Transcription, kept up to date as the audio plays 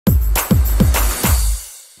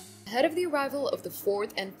Ahead of the arrival of the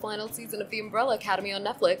fourth and final season of The Umbrella Academy on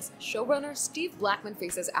Netflix, showrunner Steve Blackman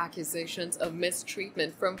faces accusations of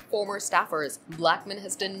mistreatment from former staffers. Blackman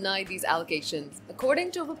has denied these allegations.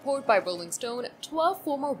 According to a report by Rolling Stone, 12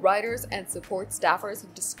 former writers and support staffers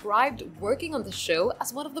have described working on the show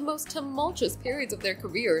as one of the most tumultuous periods of their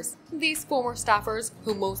careers. These former staffers,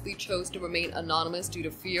 who mostly chose to remain anonymous due to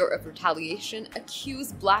fear of retaliation,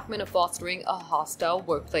 accused Blackman of fostering a hostile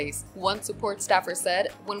workplace. One support staffer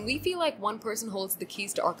said, "When we feel like one person holds the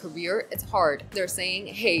keys to our career, it's hard. They're saying,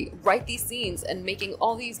 hey, write these scenes and making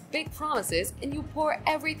all these big promises, and you pour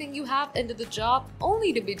everything you have into the job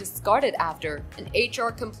only to be discarded after." An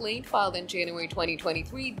HR complaint filed in January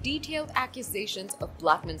 2023 detailed accusations of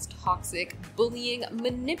Blackman's toxic, bullying,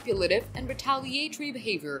 manipulative, and retaliatory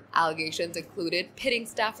behavior. Allegations included pitting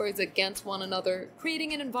staffers against one another,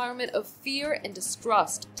 creating an environment of fear and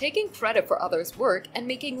distrust, taking credit for others' work, and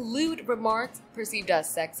making lewd remarks perceived as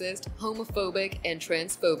sexist, homophobic, and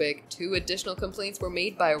transphobic. 2 additional complaints were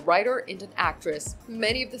made by a writer and an actress.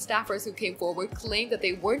 Many of the staffers who came forward claimed that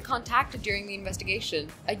they weren't contacted during the investigation.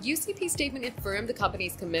 A UCP statement affirmed the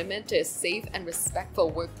company's commitment to a safe and respectful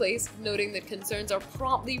workplace, noting that concerns are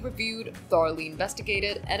promptly reviewed, thoroughly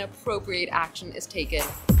investigated, and appropriate action is taken.